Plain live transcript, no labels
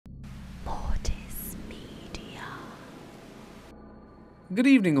Good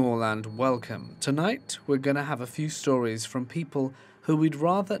evening all and welcome. Tonight we're going to have a few stories from people who we'd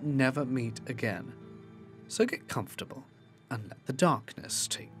rather never meet again. So get comfortable and let the darkness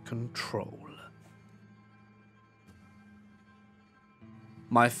take control.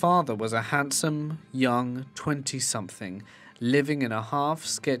 My father was a handsome, young 20-something living in a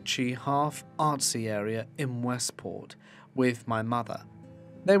half-sketchy, half-artsy area in Westport with my mother.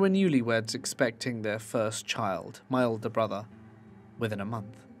 They were newlyweds expecting their first child, my older brother, within a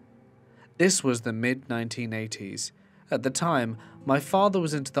month. This was the mid-1980s. At the time, my father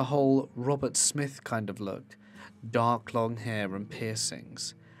was into the whole Robert Smith kind of look, dark long hair and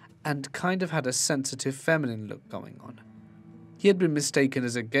piercings, and kind of had a sensitive feminine look going on. He had been mistaken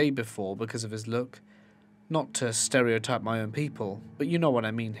as a gay before because of his look. Not to stereotype my own people, but you know what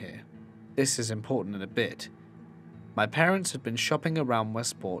I mean here. This is important in a bit. My parents had been shopping around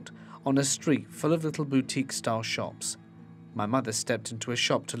Westport on a street full of little boutique-style shops. My mother stepped into a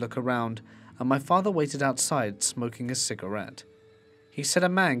shop to look around, and my father waited outside smoking a cigarette. He said a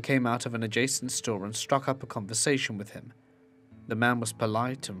man came out of an adjacent store and struck up a conversation with him. The man was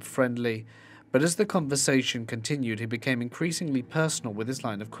polite and friendly, but as the conversation continued, he became increasingly personal with his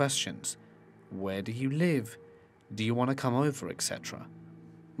line of questions. Where do you live? Do you want to come over, etc.?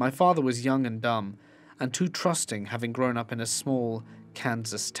 My father was young and dumb, and too trusting, having grown up in a small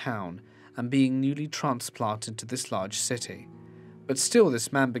Kansas town and being newly transplanted to this large city. But still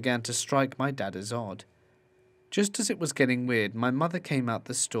this man began to strike my dad as odd. Just as it was getting weird, my mother came out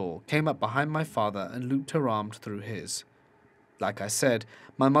the store, came up behind my father and looped her arm through his. Like I said,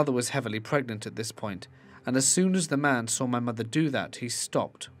 my mother was heavily pregnant at this point, and as soon as the man saw my mother do that, he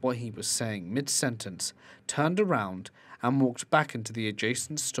stopped what he was saying mid-sentence, turned around, and walked back into the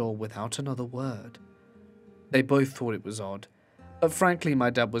adjacent store without another word. They both thought it was odd, but frankly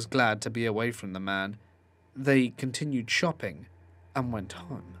my dad was glad to be away from the man. They continued shopping and went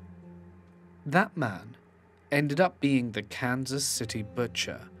home. That man ended up being the Kansas City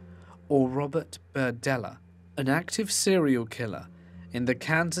Butcher, or Robert Berdella, an active serial killer in the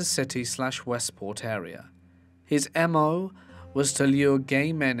Kansas City/Westport area. His MO was to lure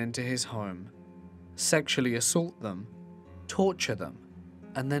gay men into his home, sexually assault them, torture them,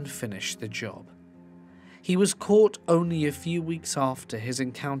 and then finish the job. He was caught only a few weeks after his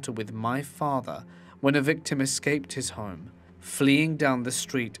encounter with my father when a victim escaped his home, fleeing down the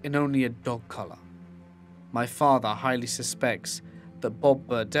street in only a dog collar. My father highly suspects that Bob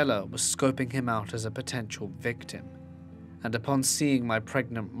Berdella was scoping him out as a potential victim, and upon seeing my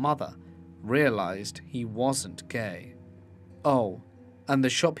pregnant mother, realized he wasn't gay. Oh, and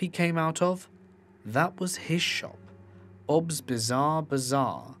the shop he came out of? That was his shop, Bob's Bizarre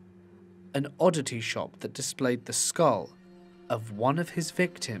Bazaar, an oddity shop that displayed the skull of one of his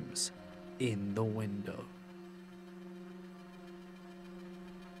victims in the window.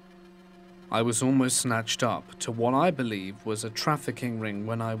 I was almost snatched up to what I believe was a trafficking ring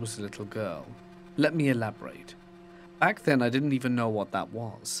when I was a little girl. Let me elaborate. Back then I didn't even know what that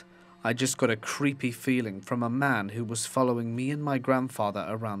was. I just got a creepy feeling from a man who was following me and my grandfather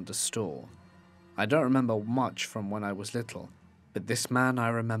around the store. I don't remember much from when I was little, but this man I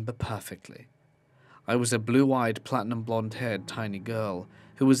remember perfectly. I was a blue-eyed, platinum blonde-haired tiny girl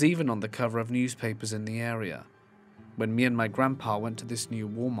who was even on the cover of newspapers in the area. When me and my grandpa went to this new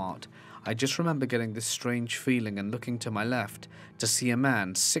Walmart, I just remember getting this strange feeling and looking to my left to see a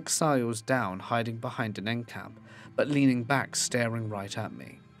man 6 aisles down hiding behind an end cap, but leaning back staring right at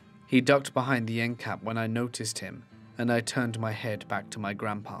me. He ducked behind the end cap when I noticed him, and I turned my head back to my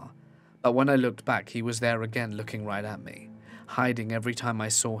grandpa. But when I looked back, he was there again looking right at me, hiding every time I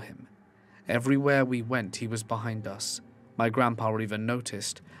saw him. Everywhere we went, he was behind us. My grandpa even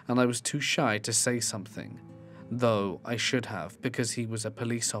noticed, and I was too shy to say something. Though I should have, because he was a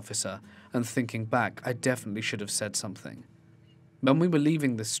police officer, and thinking back, I definitely should have said something. When we were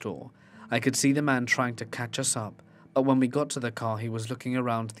leaving the store, I could see the man trying to catch us up, but when we got to the car, he was looking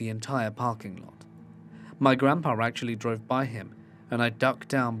around the entire parking lot. My grandpa actually drove by him, and I ducked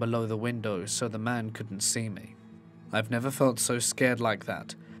down below the window so the man couldn't see me. I've never felt so scared like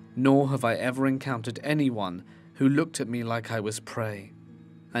that, nor have I ever encountered anyone who looked at me like I was prey.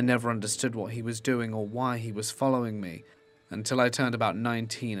 I never understood what he was doing or why he was following me until I turned about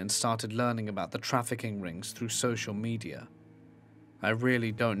 19 and started learning about the trafficking rings through social media. I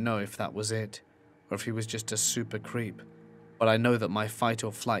really don't know if that was it, or if he was just a super creep, but I know that my fight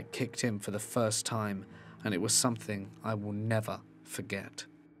or flight kicked in for the first time, and it was something I will never forget.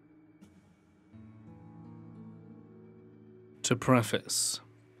 To preface,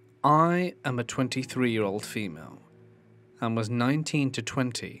 I am a 23-year-old female, and was 19 to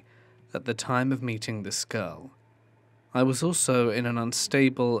 20 at the time of meeting this girl. I was also in an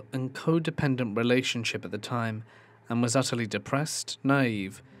unstable and codependent relationship at the time and was utterly depressed,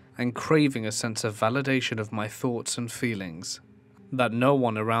 naive, and craving a sense of validation of my thoughts and feelings that no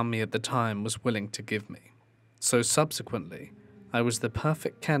one around me at the time was willing to give me. So subsequently, I was the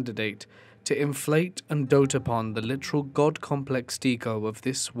perfect candidate to inflate and dote upon the literal god-complexed ego of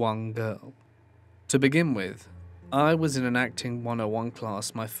this one girl. To begin with, I was in an acting 101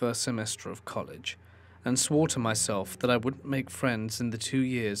 class my first semester of college, and swore to myself that I wouldn't make friends in the 2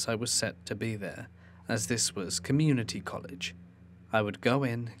 years I was set to be there, as this was community college. I would go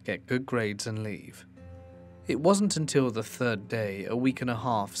in, get good grades, and leave. It wasn't until the third day, a week and a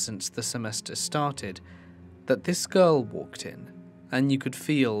half since the semester started, that this girl walked in, and you could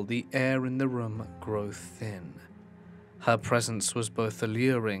feel the air in the room grow thin. Her presence was both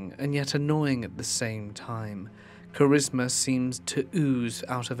alluring and yet annoying at the same time. Charisma seemed to ooze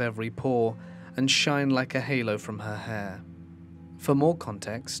out of every pore and shine like a halo from her hair. For more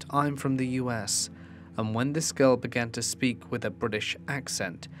context, I'm from the US, and when this girl began to speak with a British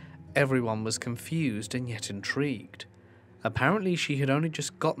accent, everyone was confused and yet intrigued. Apparently she had only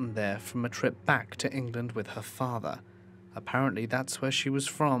just gotten there from a trip back to England with her father. Apparently that's where she was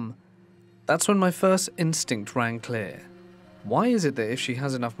from. That's when my first instinct rang clear. Why is it that if she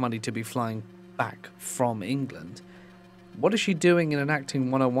has enough money to be flying back from England, what is she doing in an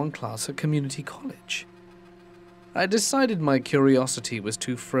acting 101 class at community college? I decided my curiosity was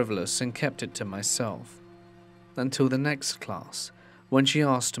too frivolous and kept it to myself. Until the next class, when she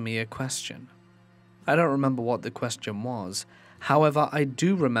asked me a question. I don't remember what the question was, however I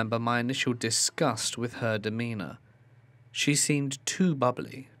do remember my initial disgust with her demeanour. She seemed too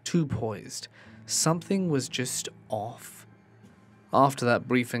bubbly, too poised. Something was just off. After that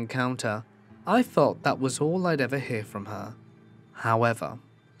brief encounter, I felt that was all I'd ever hear from her. However,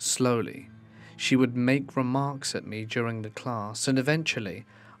 slowly, she would make remarks at me during the class, and eventually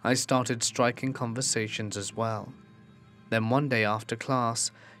I started striking conversations as well. Then one day after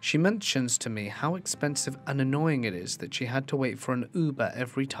class, she mentions to me how expensive and annoying it is that she had to wait for an Uber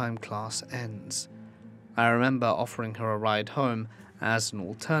every time class ends. I remember offering her a ride home as an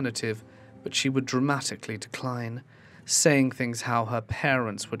alternative, but she would dramatically decline, saying things how her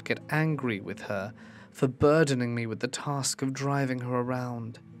parents would get angry with her for burdening me with the task of driving her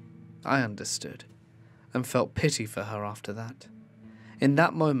around. I understood, and felt pity for her after that. In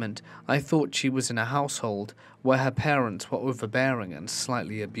that moment, I thought she was in a household where her parents were overbearing and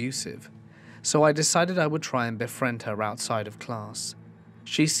slightly abusive, so I decided I would try and befriend her outside of class.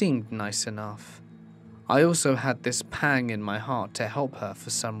 She seemed nice enough. I also had this pang in my heart to help her for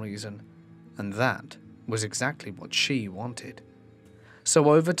some reason, and that was exactly what she wanted.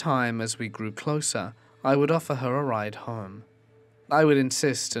 So over time, as we grew closer, I would offer her a ride home. I would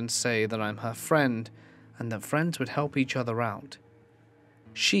insist and say that I'm her friend, and that friends would help each other out.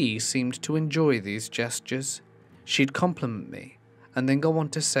 She seemed to enjoy these gestures. She'd compliment me, and then go on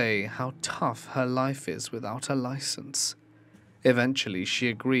to say how tough her life is without a license. Eventually, she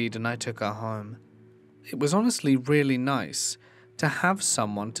agreed and I took her home. It was honestly really nice to have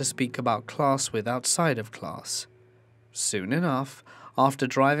someone to speak about class with outside of class. Soon enough, after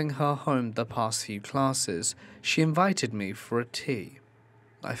driving her home the past few classes, she invited me for a tea.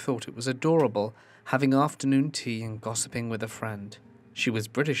 I thought it was adorable, having afternoon tea and gossiping with a friend. She was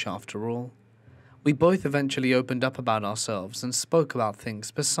British after all. We both eventually opened up about ourselves and spoke about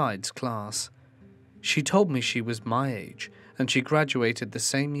things besides class. She told me she was my age, and she graduated the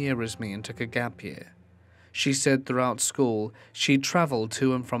same year as me and took a gap year. She said throughout school she'd travelled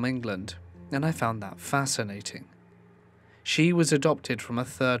to and from England, and I found that fascinating. She was adopted from a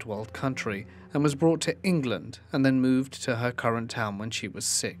third world country and was brought to England and then moved to her current town when she was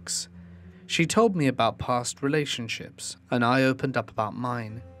 6. She told me about past relationships, and I opened up about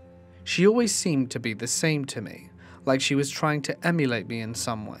mine. She always seemed to be the same to me, like she was trying to emulate me in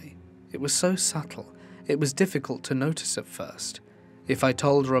some way. It was so subtle, it was difficult to notice at first. If I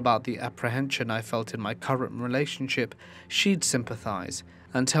told her about the apprehension I felt in my current relationship, she'd sympathize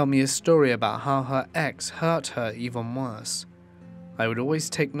and tell me a story about how her ex hurt her even worse. I would always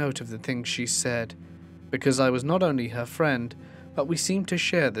take note of the things she said, because I was not only her friend, but we seemed to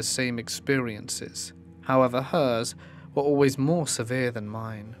share the same experiences. However, hers were always more severe than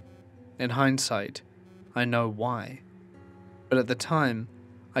mine. In hindsight, I know why. But at the time,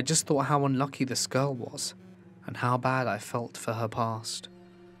 I just thought how unlucky this girl was, and how bad I felt for her past.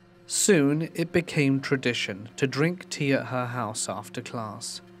 Soon, it became tradition to drink tea at her house after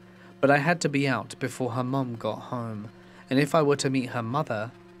class. But I had to be out before her mum got home, and if I were to meet her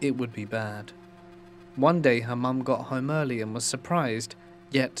mother, it would be bad. One day her mum got home early and was surprised,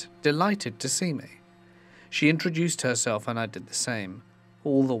 yet delighted to see me. She introduced herself and I did the same.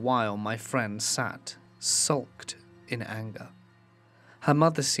 All the while my friend sat, sulked in anger. Her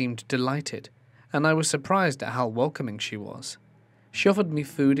mother seemed delighted, and I was surprised at how welcoming she was. She offered me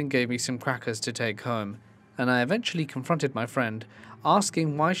food and gave me some crackers to take home, and I eventually confronted my friend,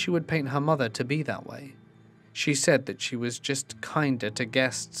 asking why she would paint her mother to be that way. She said that she was just kinder to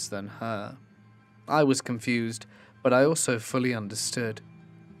guests than her. I was confused, but I also fully understood.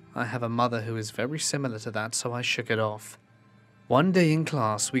 I have a mother who is very similar to that, so I shook it off. One day in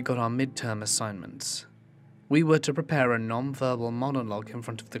class, we got our midterm assignments. We were to prepare a non-verbal monologue in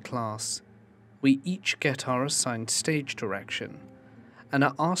front of the class. We each get our assigned stage direction, and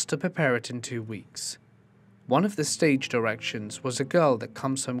are asked to prepare it in 2 weeks. One of the stage directions was a girl that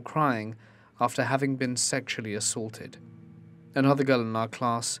comes home crying after having been sexually assaulted. Another girl in our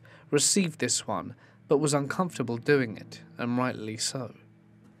class received this one, but was uncomfortable doing it, and rightly so.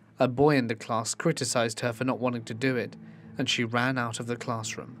 A boy in the class criticized her for not wanting to do it, and she ran out of the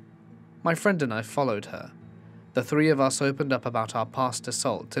classroom. My friend and I followed her. The three of us opened up about our past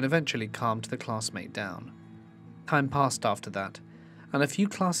assault and eventually calmed the classmate down. Time passed after that, and a few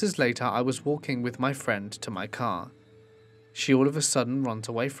classes later I was walking with my friend to my car. She all of a sudden runs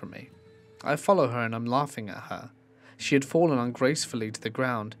away from me. I follow her and I'm laughing at her. She had fallen ungracefully to the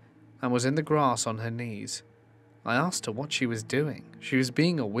ground and was in the grass on her knees. I asked her what she was doing. She was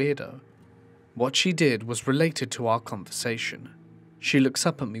being a weirdo. What she did was related to our conversation. She looks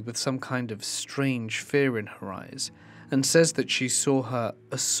up at me with some kind of strange fear in her eyes and says that she saw her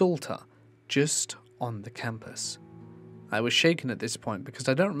assaulter just on the campus. I was shaken at this point because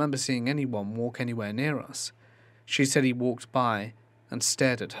I don't remember seeing anyone walk anywhere near us. She said he walked by and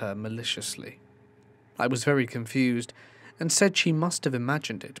stared at her maliciously. I was very confused and said she must have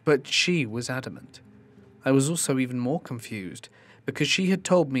imagined it, but she was adamant. I was also even more confused because she had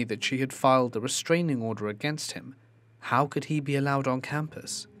told me that she had filed a restraining order against him. How could he be allowed on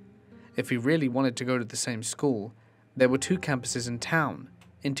campus? If he really wanted to go to the same school, there were 2 campuses in town,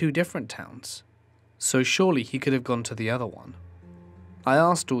 in 2 different towns. So surely he could have gone to the other one. I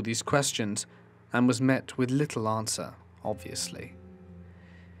asked all these questions and was met with little answer, obviously.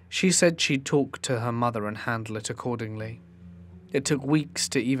 She said she'd talk to her mother and handle it accordingly. It took weeks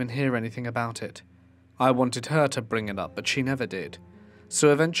to even hear anything about it. I wanted her to bring it up, but she never did.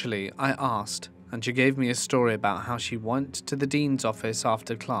 So eventually I asked, and she gave me a story about how she went to the dean's office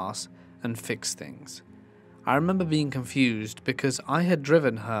after class and fixed things. I remember being confused because I had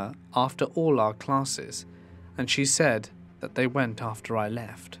driven her after all our classes, and she said that they went after I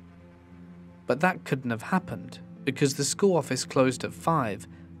left. But that couldn't have happened because the school office closed at 5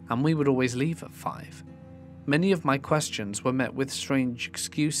 and we would always leave at 5. Many of my questions were met with strange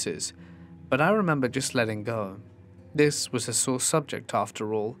excuses, but I remember just letting go. This was a sore subject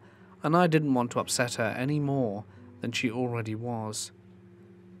after all, and I didn't want to upset her any more than she already was.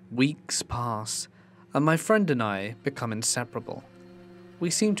 Weeks pass, and my friend and I become inseparable. We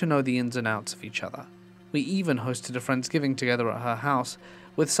seem to know the ins and outs of each other. We even hosted a Friendsgiving together at her house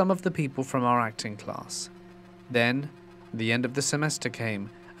with some of the people from our acting class. Then, the end of the semester came,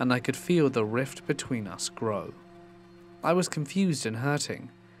 and I could feel the rift between us grow. I was confused and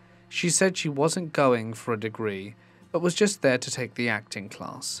hurting. She said she wasn't going for a degree, but was just there to take the acting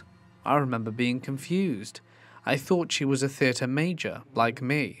class. I remember being confused. I thought she was a theatre major, like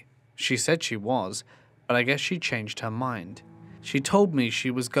me. She said she was, but I guess she changed her mind. She told me she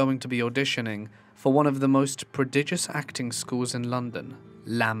was going to be auditioning for one of the most prodigious acting schools in London,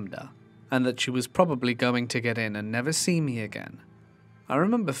 LAMDA, and that she was probably going to get in and never see me again. I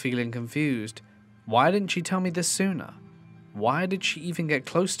remember feeling confused. Why didn't she tell me this sooner? Why did she even get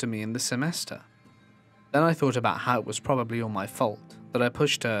close to me in the semester? Then I thought about how it was probably all my fault, that I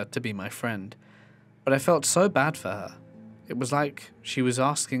pushed her to be my friend. But I felt so bad for her. It was like she was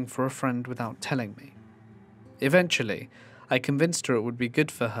asking for a friend without telling me. Eventually, I convinced her it would be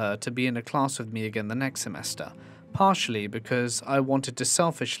good for her to be in a class with me again the next semester, partially because I wanted to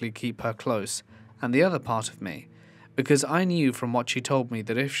selfishly keep her close, and the other part of me, because I knew from what she told me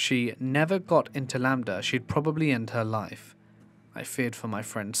that if she never got into LAMDA, she'd probably end her life. I feared for my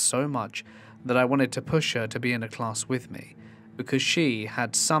friend so much that I wanted to push her to be in a class with me, because she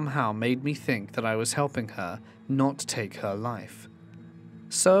had somehow made me think that I was helping her not take her life.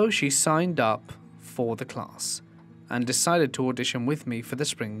 So she signed up for the class and decided to audition with me for the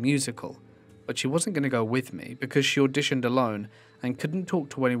spring musical, but she wasn't going to go with me because she auditioned alone and couldn't talk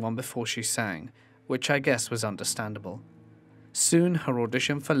to anyone before she sang, which I guess was understandable. Soon her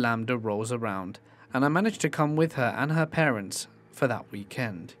audition for LAMDA rolls around, and I managed to come with her and her parents for that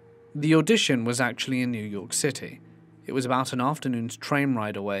weekend. The audition was actually in New York City, It was about an afternoon's train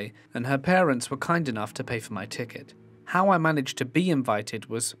ride away, and her parents were kind enough to pay for my ticket. How I managed to be invited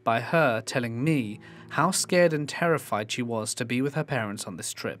was by her telling me how scared and terrified she was to be with her parents on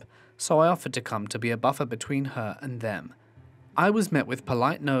this trip, so I offered to come to be a buffer between her and them. I was met with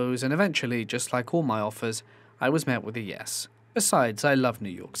polite no's, and eventually, just like all my offers, I was met with a yes. Besides, I love New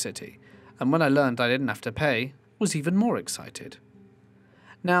York City, and when I learned I didn't have to pay, was even more excited.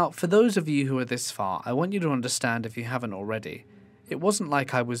 Now, for those of you who are this far, I want you to understand, if you haven't already, it wasn't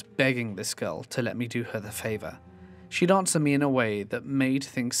like I was begging this girl to let me do her the favor. She'd answer me in a way that made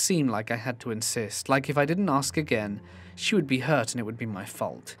things seem like I had to insist, like if I didn't ask again, she would be hurt and it would be my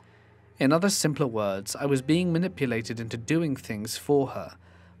fault. In other simpler words, I was being manipulated into doing things for her,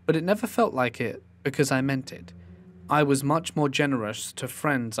 but it never felt like it because I meant it. I was much more generous to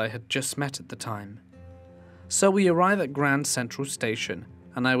friends I had just met at the time. So we arrive at Grand Central Station,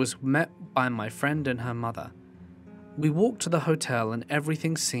 and I was met by my friend and her mother. We walked to the hotel and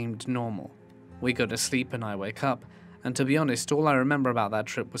everything seemed normal. We go to sleep and I wake up, and to be honest, all I remember about that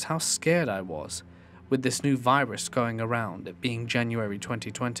trip was how scared I was, with this new virus going around, it being January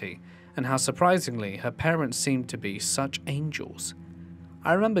 2020, and how surprisingly her parents seemed to be such angels.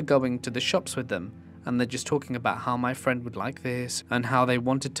 I remember going to the shops with them, and they're just talking about how my friend would like this, and how they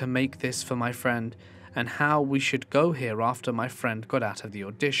wanted to make this for my friend, and how we should go here after my friend got out of the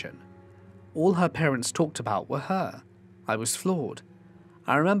audition. All her parents talked about were her. I was floored.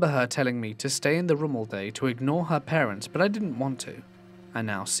 I remember her telling me to stay in the room all day to ignore her parents, but I didn't want to. I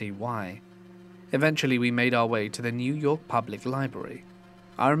now see why. Eventually we made our way to the New York Public Library.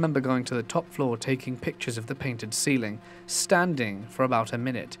 I remember going to the top floor taking pictures of the painted ceiling, standing for about a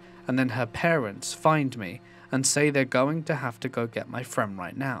minute, and then her parents find me and say they're going to have to go get my friend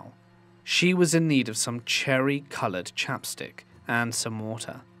right now. She was in need of some cherry-coloured chapstick and some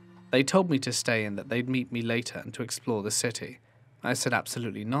water. They told me to stay and that they'd meet me later and to explore the city. I said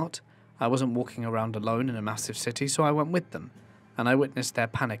absolutely not. I wasn't walking around alone in a massive city, so I went with them, and I witnessed their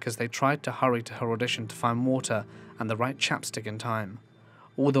panic as they tried to hurry to her audition to find water and the right chapstick in time.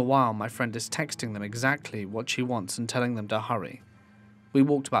 All the while, my friend is texting them exactly what she wants and telling them to hurry. We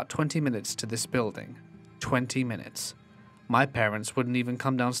walked about 20 minutes to this building. 20 minutes. My parents wouldn't even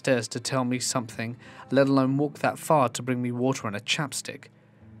come downstairs to tell me something, let alone walk that far to bring me water and a chapstick.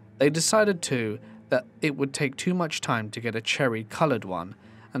 They decided too that it would take too much time to get a cherry-coloured one,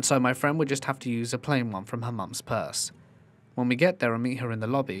 and so my friend would just have to use a plain one from her mum's purse. When we get there and meet her in the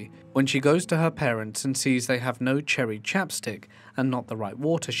lobby, when she goes to her parents and sees they have no cherry chapstick and not the right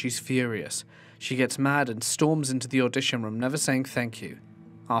water, she's furious. She gets mad and storms into the audition room, never saying thank you.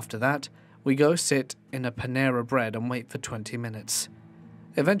 After that, we go sit in a Panera Bread and wait for 20 minutes.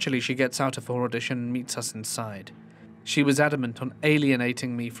 Eventually she gets out of her audition and meets us inside. She was adamant on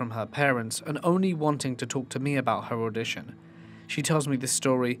alienating me from her parents and only wanting to talk to me about her audition. She tells me this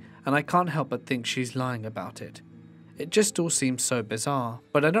story, and I can't help but think she's lying about it. It just all seems so bizarre,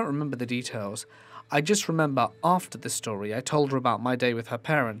 but I don't remember the details. I just remember after the story I told her about my day with her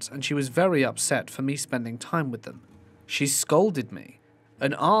parents, and she was very upset for me spending time with them. She scolded me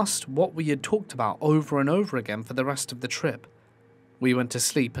and asked what we had talked about over and over again for the rest of the trip. We went to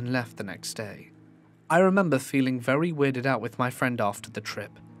sleep and left the next day. I remember feeling very weirded out with my friend after the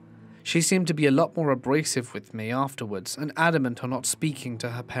trip. She seemed to be a lot more abrasive with me afterwards and adamant on not speaking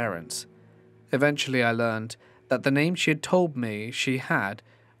to her parents. Eventually I learned that the name she had told me she had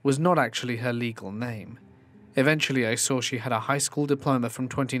was not actually her legal name. Eventually I saw she had a high school diploma from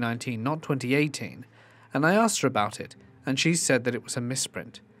 2019, not 2018, and I asked her about it, and she said that it was a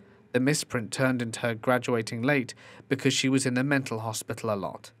misprint. The misprint turned into her graduating late because she was in the mental hospital a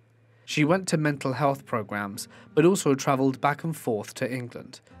lot. She went to mental health programs, but also travelled back and forth to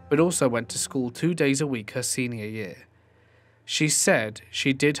England, but also went to school 2 days a week her senior year. She said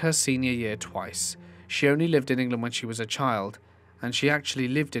she did her senior year twice. She only lived in England when she was a child, and she actually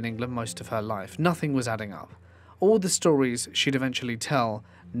lived in England most of her life. Nothing was adding up. All the stories she'd eventually tell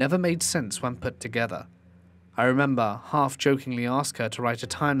never made sense when put together. I remember half-jokingly ask her to write a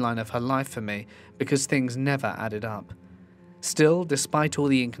timeline of her life for me because things never added up. Still, despite all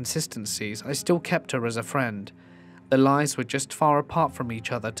the inconsistencies, I still kept her as a friend. The lies were just far apart from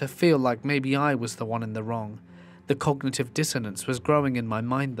each other to feel like maybe I was the one in the wrong. The cognitive dissonance was growing in my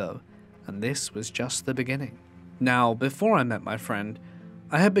mind though, and this was just the beginning. Now, before I met my friend,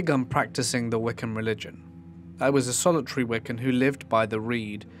 I had begun practicing the Wiccan religion. I was a solitary Wiccan who lived by the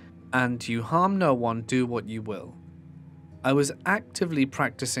reed, and you harm no one, do what you will. I was actively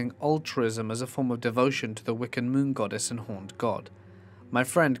practicing altruism as a form of devotion to the Wiccan moon goddess and horned god. My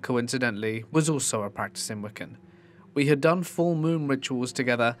friend, coincidentally, was also a practicing Wiccan. We had done full moon rituals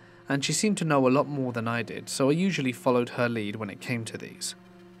together and she seemed to know a lot more than I did, so I usually followed her lead when it came to these.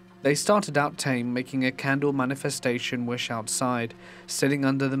 They started out tame, making a candle manifestation wish outside, sitting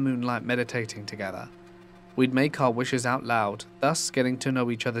under the moonlight meditating together. We'd make our wishes out loud, thus getting to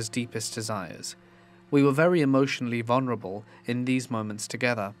know each other's deepest desires. We were very emotionally vulnerable in these moments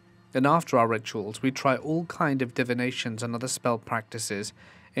together, and after our rituals we'd try all kind of divinations and other spell practices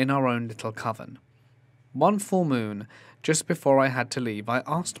in our own little coven. One full moon, just before I had to leave, I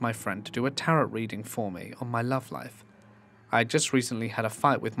asked my friend to do a tarot reading for me on my love life. I had just recently had a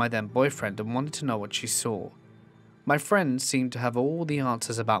fight with my then boyfriend and wanted to know what she saw. My friend seemed to have all the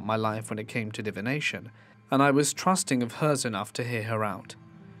answers about my life when it came to divination, and I was trusting of hers enough to hear her out.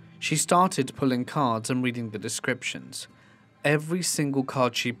 She started pulling cards and reading the descriptions. Every single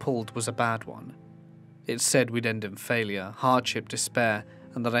card she pulled was a bad one. It said we'd end in failure, hardship, despair,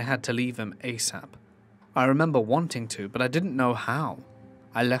 and that I had to leave him ASAP. I remember wanting to, but I didn't know how.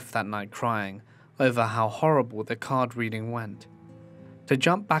 I left that night crying over how horrible the card reading went. To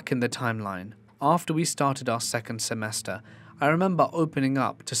jump back in the timeline, after we started our second semester, I remember opening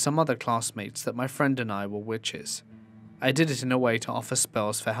up to some other classmates that my friend and I were witches. I did it in a way to offer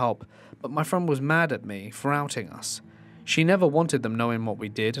spells for help, but my friend was mad at me for outing us. She never wanted them knowing what we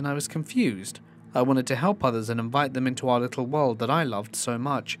did, and I was confused. I wanted to help others and invite them into our little world that I loved so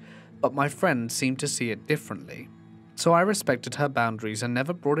much, but my friend seemed to see it differently. So I respected her boundaries and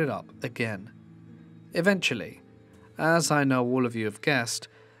never brought it up again. Eventually, as I know all of you have guessed,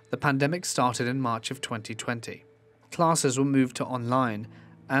 the pandemic started in March of 2020. Classes were moved to online,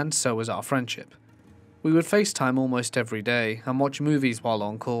 and so was our friendship. We would FaceTime almost every day and watch movies while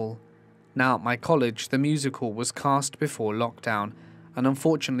on call. Now at my college, the musical was cast before lockdown, and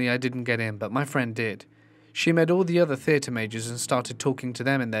unfortunately I didn't get in, but my friend did. She met all the other theatre majors and started talking to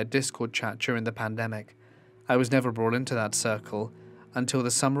them in their Discord chat during the pandemic. I was never brought into that circle until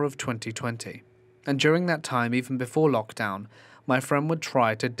the summer of 2020. And during that time, even before lockdown, my friend would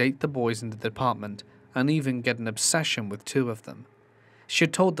try to date the boys in the department and even get an obsession with two of them. She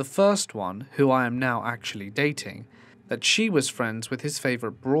had told the first one, who I am now actually dating, that she was friends with his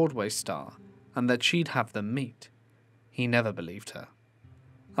favourite Broadway star and that she'd have them meet. He never believed her.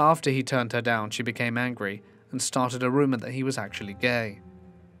 After he turned her down, she became angry and started a rumour that he was actually gay.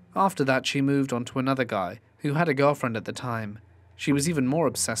 After that, she moved on to another guy who had a girlfriend at the time. She was even more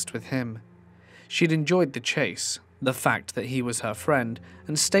obsessed with him. She'd enjoyed the chase, the fact that he was her friend,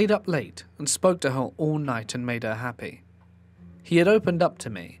 and stayed up late and spoke to her all night and made her happy. He had opened up to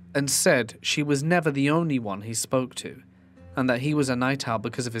me and said she was never the only one he spoke to, and that he was a night owl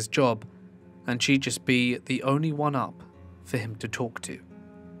because of his job, and she'd just be the only one up for him to talk to.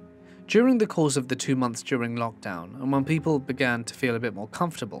 During the course of the 2 months during lockdown, and when people began to feel a bit more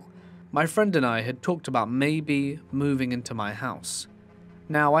comfortable, my friend and I had talked about maybe moving into my house.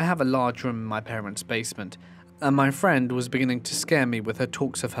 Now, I have a large room in my parents' basement, and my friend was beginning to scare me with her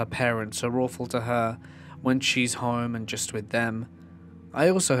talks of her parents are awful to her when she's home and just with them. I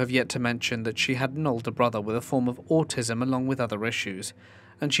also have yet to mention that she had an older brother with a form of autism along with other issues,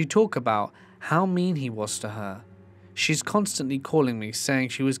 and she talked about how mean he was to her. She's constantly calling me saying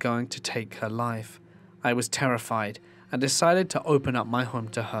she was going to take her life. I was terrified and decided to open up my home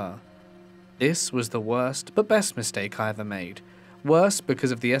to her. This was the worst but best mistake I ever made. Worse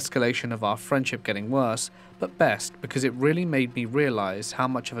because of the escalation of our friendship getting worse, but best because it really made me realize how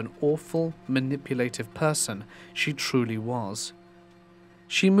much of an awful, manipulative person she truly was.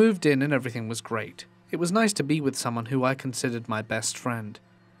 She moved in and everything was great. It was nice to be with someone who I considered my best friend.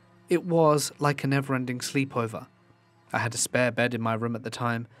 It was like a never-ending sleepover. I had a spare bed in my room at the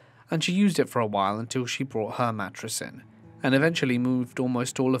time, and she used it for a while until she brought her mattress in, and eventually moved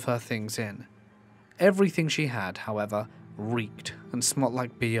almost all of her things in. Everything she had, however, reeked and smelt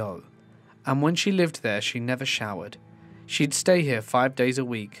like BO, and when she lived there she never showered. She'd stay here 5 days a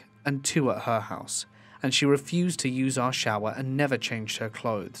week and 2 at her house, and she refused to use our shower and never changed her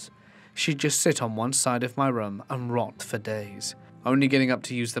clothes. She'd just sit on one side of my room and rot for days, only getting up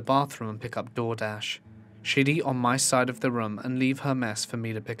to use the bathroom and pick up DoorDash. She'd eat on my side of the room and leave her mess for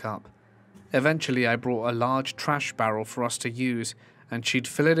me to pick up. Eventually I brought a large trash barrel for us to use, and she'd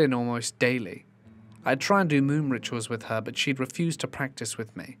fill it in almost daily. I'd try and do moon rituals with her, but she'd refuse to practice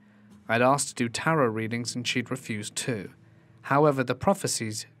with me. I'd asked to do tarot readings and she'd refused too. However, the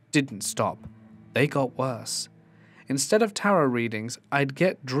prophecies didn't stop. They got worse. Instead of tarot readings, I'd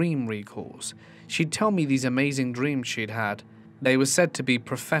get dream recalls. She'd tell me these amazing dreams she'd had. They were said to be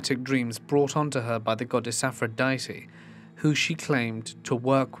prophetic dreams brought onto her by the goddess Aphrodite, who she claimed to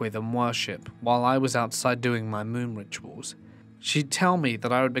work with and worship while I was outside doing my moon rituals. She'd tell me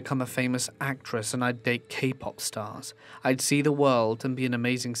that I would become a famous actress and I'd date K-pop stars. I'd see the world and be an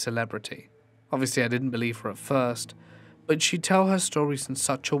amazing celebrity. Obviously, I didn't believe her at first, but she'd tell her stories in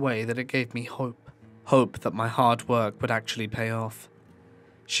such a way that it gave me hope. Hope that my hard work would actually pay off.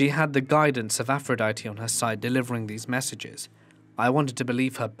 She had the guidance of Aphrodite on her side delivering these messages. I wanted to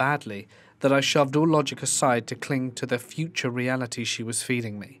believe her badly, that I shoved all logic aside to cling to the future reality she was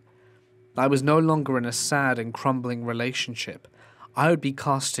feeding me. I was no longer in a sad and crumbling relationship. I would be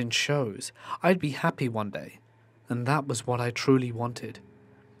cast in shows. I'd be happy one day. And that was what I truly wanted.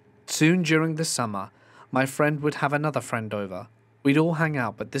 Soon during the summer, my friend would have another friend over. We'd all hang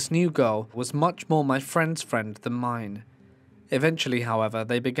out, but this new girl was much more my friend's friend than mine. Eventually, however,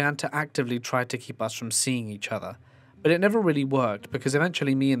 they began to actively try to keep us from seeing each other. But it never really worked because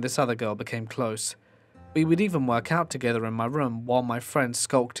eventually me and this other girl became close. We would even work out together in my room while my friend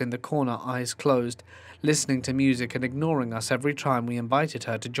skulked in the corner, eyes closed, listening to music and ignoring us every time we invited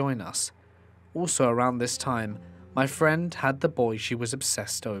her to join us. Also around this time, my friend had the boy she was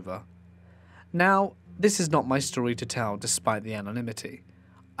obsessed over. Now, this is not my story to tell despite the anonymity.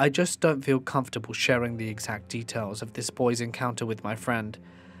 I just don't feel comfortable sharing the exact details of this boy's encounter with my friend.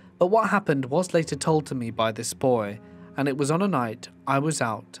 But what happened was later told to me by this boy, and it was on a night I was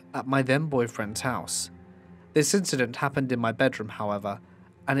out at my then boyfriend's house. This incident happened in my bedroom, however,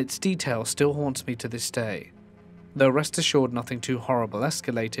 and its detail still haunts me to this day. Though rest assured nothing too horrible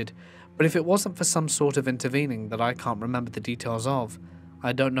escalated, but if it wasn't for some sort of intervening that I can't remember the details of,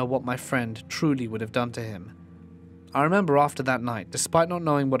 I don't know what my friend truly would have done to him. I remember after that night, despite not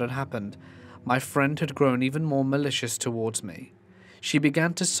knowing what had happened, my friend had grown even more malicious towards me. She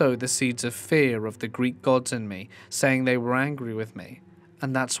began to sow the seeds of fear of the Greek gods in me, saying they were angry with me,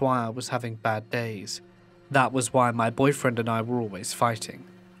 and that's why I was having bad days. That was why my boyfriend and I were always fighting.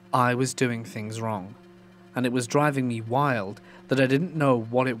 I was doing things wrong, and it was driving me wild that I didn't know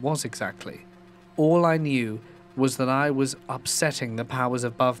what it was exactly. All I knew was that I was upsetting the powers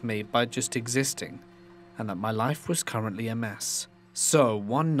above me by just existing, and that my life was currently a mess. So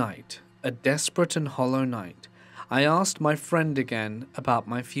one night, a desperate and hollow night, I asked my friend again about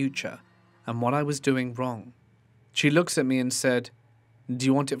my future and what I was doing wrong. She looks at me and said, "Do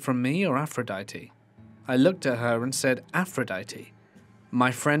you want it from me or Aphrodite?" I looked at her and said, "Aphrodite."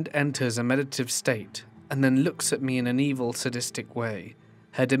 My friend enters a meditative state and then looks at me in an evil, sadistic way.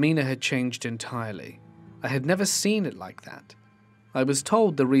 Her demeanor had changed entirely. I had never seen it like that. I was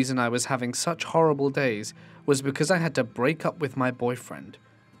told the reason I was having such horrible days was because I had to break up with my boyfriend.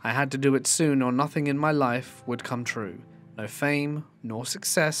 I had to do it soon or nothing in my life would come true. No fame, nor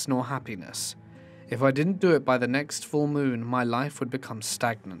success, nor happiness. If I didn't do it by the next full moon, my life would become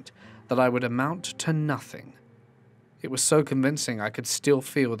stagnant, that I would amount to nothing. It was so convincing I could still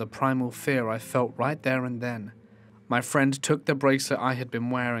feel the primal fear I felt right there and then. My friend took the bracelet I had been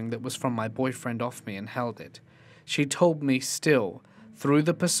wearing that was from my boyfriend off me and held it. She told me still, through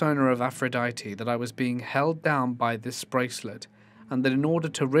the persona of Aphrodite, that I was being held down by this bracelet, and that in order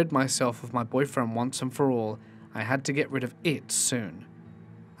to rid myself of my boyfriend once and for all, I had to get rid of it soon.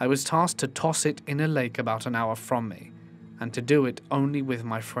 I was tasked to toss it in a lake about an hour from me, and to do it only with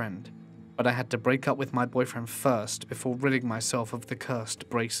my friend. But I had to break up with my boyfriend first before ridding myself of the cursed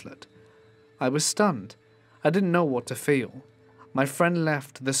bracelet. I was stunned. I didn't know what to feel. My friend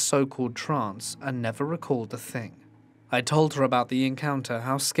left the so-called trance and never recalled a thing. I told her about the encounter,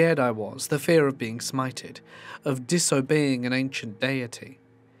 how scared I was, the fear of being smited, of disobeying an ancient deity.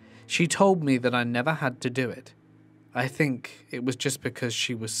 She told me that I never had to do it. I think it was just because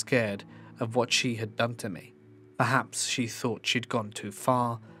she was scared of what she had done to me. Perhaps she thought she'd gone too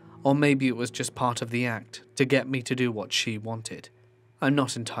far, or maybe it was just part of the act to get me to do what she wanted. I'm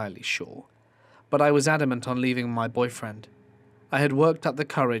not entirely sure. But I was adamant on leaving my boyfriend. I had worked up the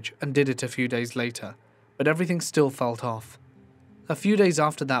courage and did it a few days later, but everything still felt off. A few days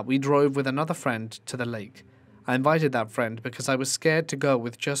after that, we drove with another friend to the lake. I invited that friend because I was scared to go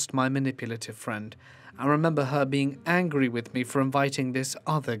with just my manipulative friend. I remember her being angry with me for inviting this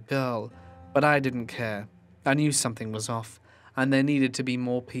other girl, but I didn't care. I knew something was off, and there needed to be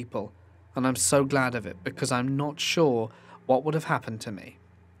more people, and I'm so glad of it because I'm not sure what would have happened to me.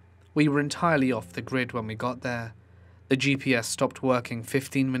 We were entirely off the grid when we got there. The GPS stopped working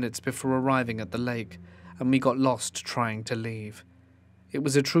 15 minutes before arriving at the lake, and we got lost trying to leave. It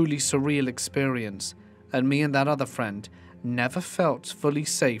was a truly surreal experience, and me and that other friend never felt fully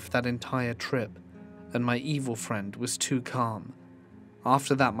safe that entire trip, and my evil friend was too calm.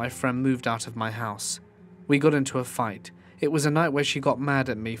 After that, my friend moved out of my house. We got into a fight. It was a night where she got mad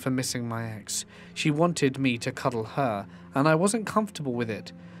at me for missing my ex. She wanted me to cuddle her, and I wasn't comfortable with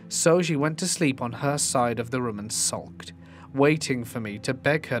it, so she went to sleep on her side of the room and sulked. waiting for me to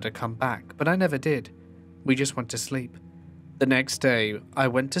beg her to come back, but I never did. We just went to sleep. The next day, I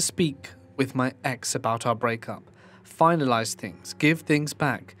went to speak with my ex about our breakup, finalize things, give things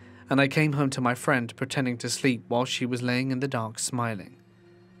back, and I came home to my friend pretending to sleep while she was laying in the dark smiling.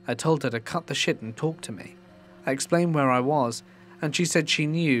 I told her to cut the shit and talk to me. I explained where I was, and she said she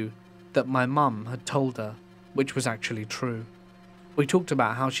knew that my mum had told her, which was actually true. We talked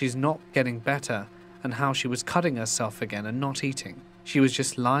about how she's not getting better and how she was cutting herself again and not eating. She was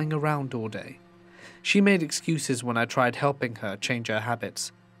just lying around all day. She made excuses when I tried helping her change her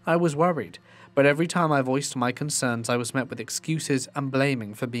habits. I was worried, but every time I voiced my concerns, I was met with excuses and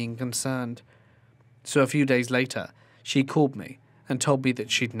blaming for being concerned. So a few days later, she called me and told me that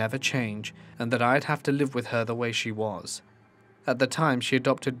she'd never change and that I'd have to live with her the way she was. At the time, she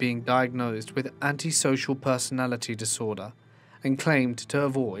adopted being diagnosed with antisocial personality disorder and claimed to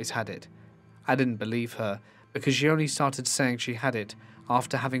have always had it. I didn't believe her because she only started saying she had it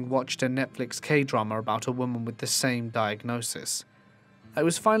after having watched a Netflix K-drama about a woman with the same diagnosis. I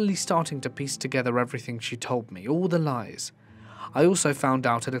was finally starting to piece together everything she told me, all the lies. I also found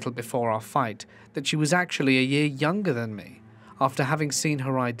out a little before our fight that she was actually a year younger than me, after having seen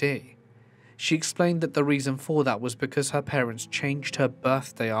her ID. She explained that the reason for that was because her parents changed her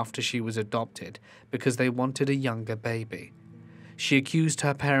birthday after she was adopted because they wanted a younger baby. She accused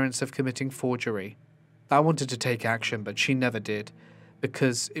her parents of committing forgery. I wanted to take action, but she never did,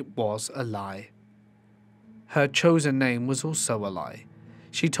 because it was a lie. Her chosen name was also a lie.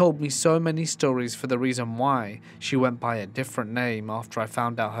 She told me so many stories for the reason why she went by a different name after I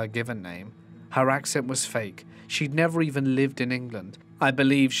found out her given name. Her accent was fake. She'd never even lived in England. I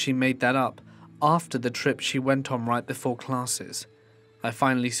believe she made that up after the trip she went on right before classes. I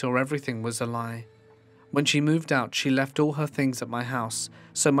finally saw everything was a lie. When she moved out, she left all her things at my house,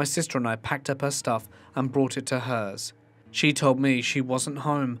 so my sister and I packed up her stuff and brought it to hers. She told me she wasn't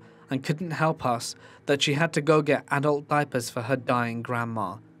home and couldn't help us, that she had to go get adult diapers for her dying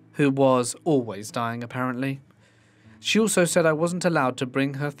grandma, who was always dying apparently. She also said I wasn't allowed to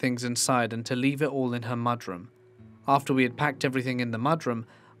bring her things inside and to leave it all in her mudroom. After we had packed everything in the mudroom,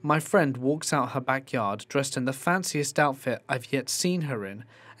 my friend walks out her backyard dressed in the fanciest outfit I've yet seen her in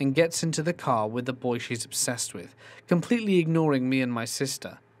and gets into the car with the boy she's obsessed with, completely ignoring me and my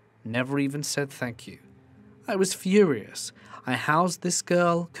sister. Never even said thank you. I was furious. I housed this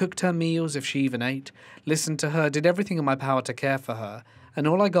girl, cooked her meals if she even ate, listened to her, did everything in my power to care for her, and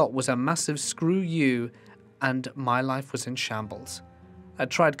all I got was a massive screw you, and my life was in shambles. I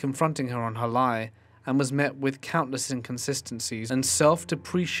tried confronting her on her lie, and was met with countless inconsistencies and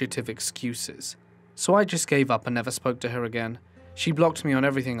self-depreciative excuses. So I just gave up and never spoke to her again. She blocked me on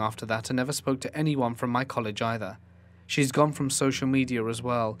everything after that and never spoke to anyone from my college either. She's gone from social media as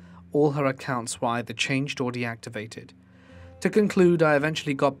well. All her accounts were either changed or deactivated. To conclude, I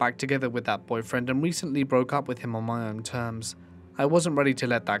eventually got back together with that boyfriend and recently broke up with him on my own terms. I wasn't ready to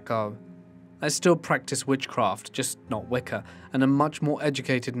let that go. I still practice witchcraft, just not Wicca, and am much more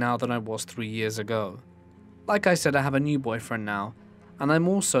educated now than I was 3 years ago. Like I said, I have a new boyfriend now, and I'm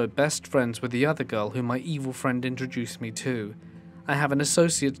also best friends with the other girl who my evil friend introduced me to. I have an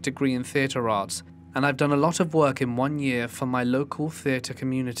associate's degree in theatre arts, and I've done a lot of work in 1 year for my local theatre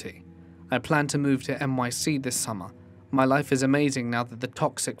community. I plan to move to NYC this summer. My life is amazing now that the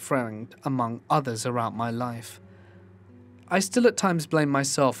toxic friend, among others, are out my life. I still at times blame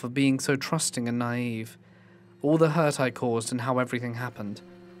myself for being so trusting and naive. All the hurt I caused and how everything happened.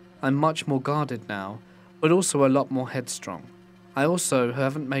 I'm much more guarded now, but also a lot more headstrong. I also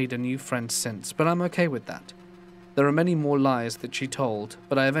haven't made a new friend since, but I'm okay with that. There are many more lies that she told,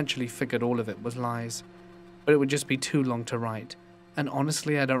 but I eventually figured all of it was lies. But it would just be too long to write, and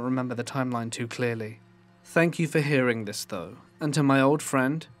honestly I don't remember the timeline too clearly. Thank you for hearing this though, and to my old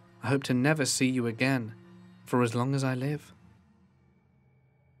friend, I hope to never see you again, for as long as I live.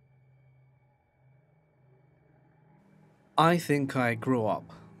 I think I grew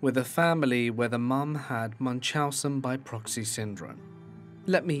up with a family where the mum had Munchausen by proxy syndrome.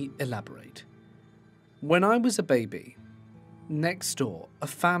 Let me elaborate. When I was a baby, next door a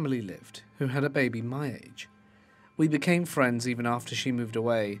family lived who had a baby my age. We became friends even after she moved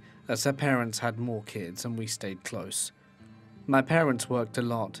away, as her parents had more kids and we stayed close. My parents worked a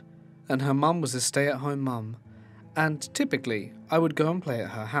lot, and her mum was a stay-at-home mum, and typically I would go and play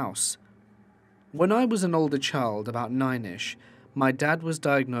at her house. When I was an older child, about 9-ish, my dad was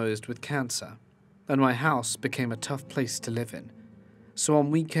diagnosed with cancer, and my house became a tough place to live in. So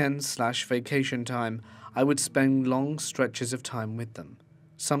on weekends/vacation time, I would spend long stretches of time with them,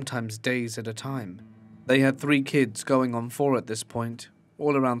 sometimes days at a time. They had 3 kids going on 4 at this point,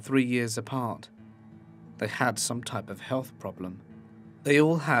 all around 3 years apart. They had some type of health problem. They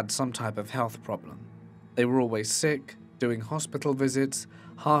all had some type of health problem. They were always sick, doing hospital visits,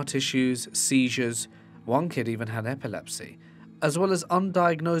 heart issues, seizures. One kid even had epilepsy, as well as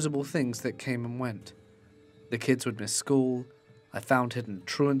undiagnosable things that came and went. The kids would miss school. I found hidden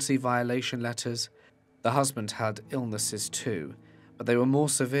truancy violation letters. The husband had illnesses too, but they were more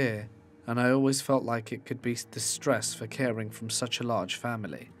severe, and I always felt like it could be the stress for caring from such a large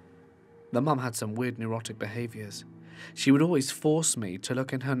family. The mum had some weird neurotic behaviours. She would always force me to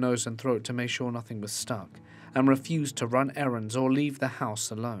look in her nose and throat to make sure nothing was stuck, and refused to run errands or leave the house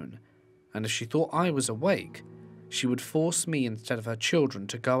alone. And if she thought I was awake, she would force me instead of her children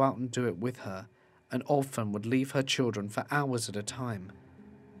to go out and do it with her, and often would leave her children for hours at a time.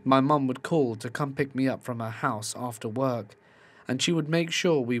 My mum would call to come pick me up from her house after work, and she would make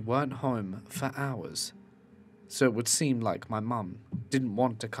sure we weren't home for hours. So it would seem like my mum didn't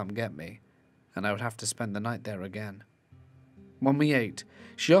want to come get me, and I would have to spend the night there again. When we ate,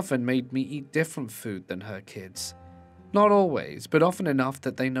 she often made me eat different food than her kids. Not always, but often enough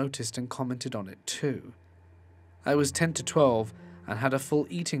that they noticed and commented on it too. I was 10 to 12 and had a full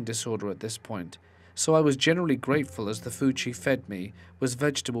eating disorder at this point, so I was generally grateful as the food she fed me was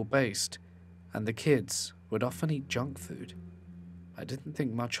vegetable-based, and the kids would often eat junk food. I didn't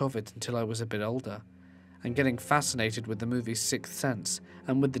think much of it until I was a bit older, and getting fascinated with the movie Sixth Sense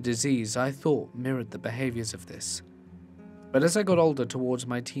and with the disease I thought mirrored the behaviors of this. But as I got older towards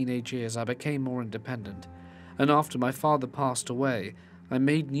my teenage years, I became more independent, and after my father passed away, I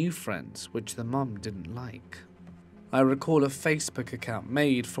made new friends which the mum didn't like. I recall a Facebook account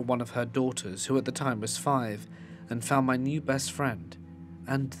made for one of her daughters, who at the time was 5, and found my new best friend,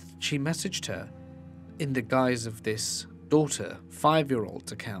 and she messaged her, in the guise of this daughter,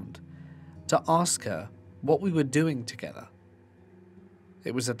 5-year-old's account, to ask her what we were doing together.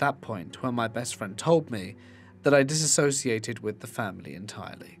 It was at that point when my best friend told me that I disassociated with the family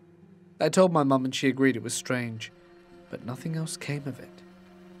entirely. I told my mum and she agreed it was strange, but nothing else came of it.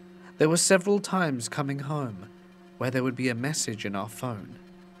 There were several times coming home where there would be a message in our phone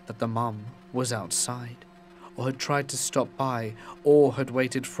that the mum was outside, or had tried to stop by, or had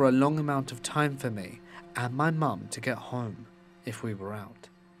waited for a long amount of time for me and my mum to get home if we were out.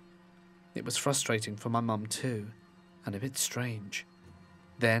 It was frustrating for my mum too, and a bit strange.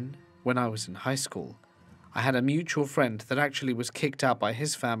 Then, when I was in high school, I had a mutual friend that actually was kicked out by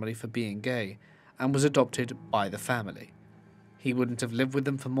his family for being gay, and was adopted by the family. He wouldn't have lived with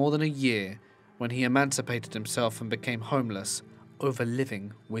them for more than a year when he emancipated himself and became homeless over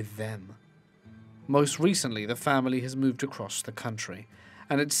living with them. Most recently, the family has moved across the country,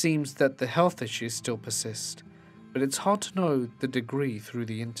 and it seems that the health issues still persist, but it's hard to know the degree through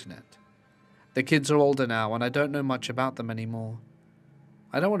the internet. The kids are older now, and I don't know much about them anymore.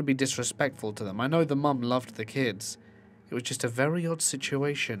 I don't want to be disrespectful to them. I know the mum loved the kids. It was just a very odd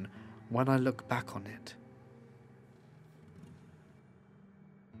situation when I look back on it.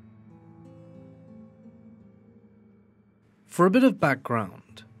 For a bit of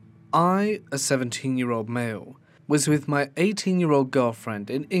background, I, a 17-year-old male, was with my 18-year-old girlfriend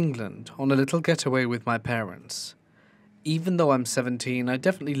in England on a little getaway with my parents. Even though I'm 17, I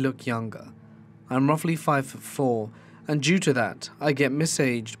definitely look younger. I'm roughly 5'4", and due to that, I get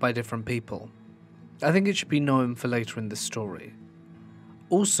misaged by different people. I think it should be known for later in the story.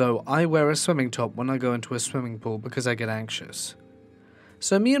 Also, I wear a swimming top when I go into a swimming pool because I get anxious.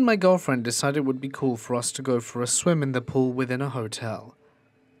 So me and my girlfriend decided it would be cool for us to go for a swim in the pool within a hotel.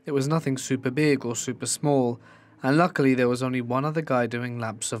 It was nothing super big or super small, and luckily there was only one other guy doing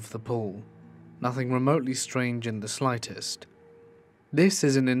laps of the pool. Nothing remotely strange in the slightest. This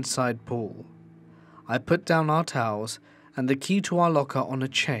is an inside pool. I put down our towels and the key to our locker on a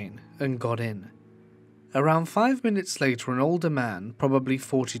chain and got in. Around 5 minutes later, an older man, probably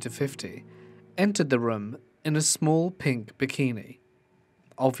 40 to 50, entered the room in a small pink bikini.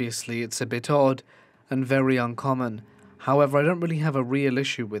 Obviously, it's a bit odd and very uncommon. However, I don't really have a real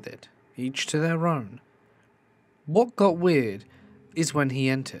issue with it. Each to their own. What got weird is when he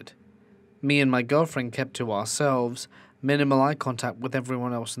entered. Me and my girlfriend kept to ourselves, minimal eye contact with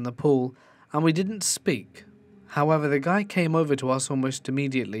everyone else in the pool, and we didn't speak. However, the guy came over to us almost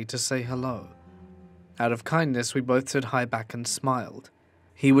immediately to say hello. Out of kindness, we both said hi back and smiled.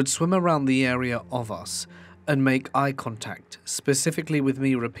 He would swim around the area of us and make eye contact, specifically with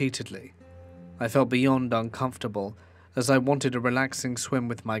me repeatedly. I felt beyond uncomfortable, as I wanted a relaxing swim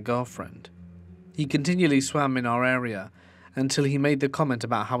with my girlfriend. He continually swam in our area, until he made the comment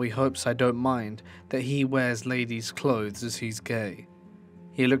about how he hopes I don't mind that he wears ladies' clothes as he's gay.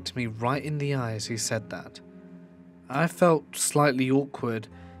 He looked me right in the eye as he said that. I felt slightly awkward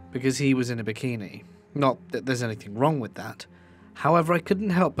because he was in a bikini, Not that there's anything wrong with that. However, I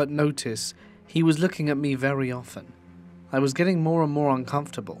couldn't help but notice he was looking at me very often. I was getting more and more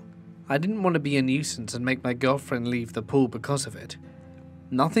uncomfortable. I didn't want to be a nuisance and make my girlfriend leave the pool because of it.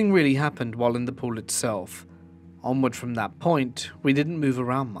 Nothing really happened while in the pool itself. Onward from that point, we didn't move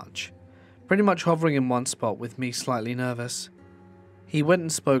around much, pretty much hovering in one spot with me slightly nervous. He went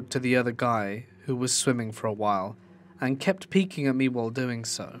and spoke to the other guy who was swimming for a while and kept peeking at me while doing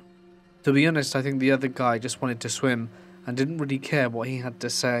so. To be honest, I think the other guy just wanted to swim and didn't really care what he had to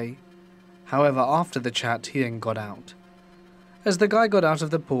say. However, after the chat, he then got out. As the guy got out of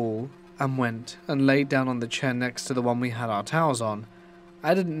the pool and went and laid down on the chair next to the one we had our towels on,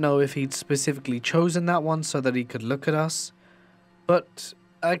 I didn't know if he'd specifically chosen that one so that he could look at us, but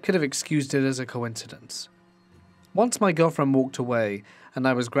I could have excused it as a coincidence. Once my girlfriend walked away and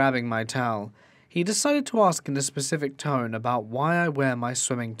I was grabbing my towel, he decided to ask in a specific tone about why I wear my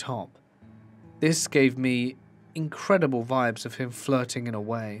swimming top. This gave me incredible vibes of him flirting in a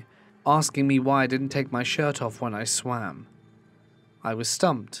way, asking me why I didn't take my shirt off when I swam. I was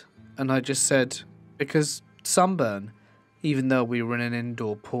stumped, and I just said, because sunburn, even though we were in an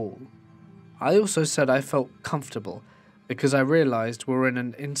indoor pool. I also said I felt comfortable, because I realized we were in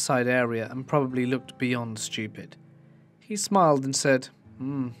an inside area and probably looked beyond stupid. He smiled and said,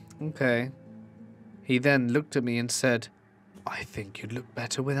 okay. He then looked at me and said, I think you'd look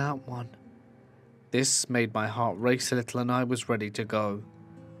better without one. This made my heart race a little and I was ready to go.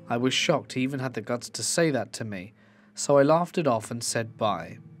 I was shocked he even had the guts to say that to me, so I laughed it off and said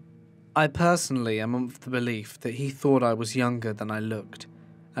bye. I personally am of the belief that he thought I was younger than I looked,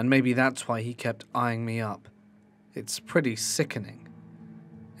 and maybe that's why he kept eyeing me up. It's pretty sickening.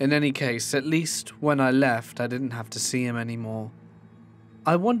 In any case, at least when I left, I didn't have to see him anymore.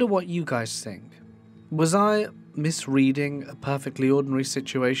 I wonder what you guys think. Was I misreading a perfectly ordinary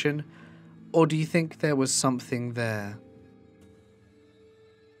situation, or do you think there was something there?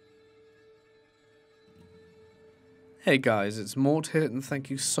 Hey guys, it's Mort here, and thank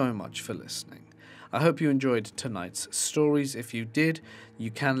you so much for listening. I hope you enjoyed tonight's stories. If you did,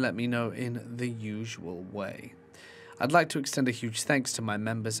 you can let me know in the usual way. I'd like to extend a huge thanks to my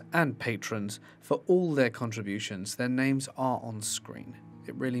members and patrons for all their contributions. Their names are on screen.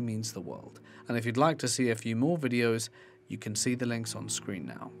 It really means the world. And if you'd like to see a few more videos, you can see the links on screen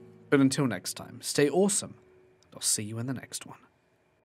now. But until next time, stay awesome, and I'll see you in the next one.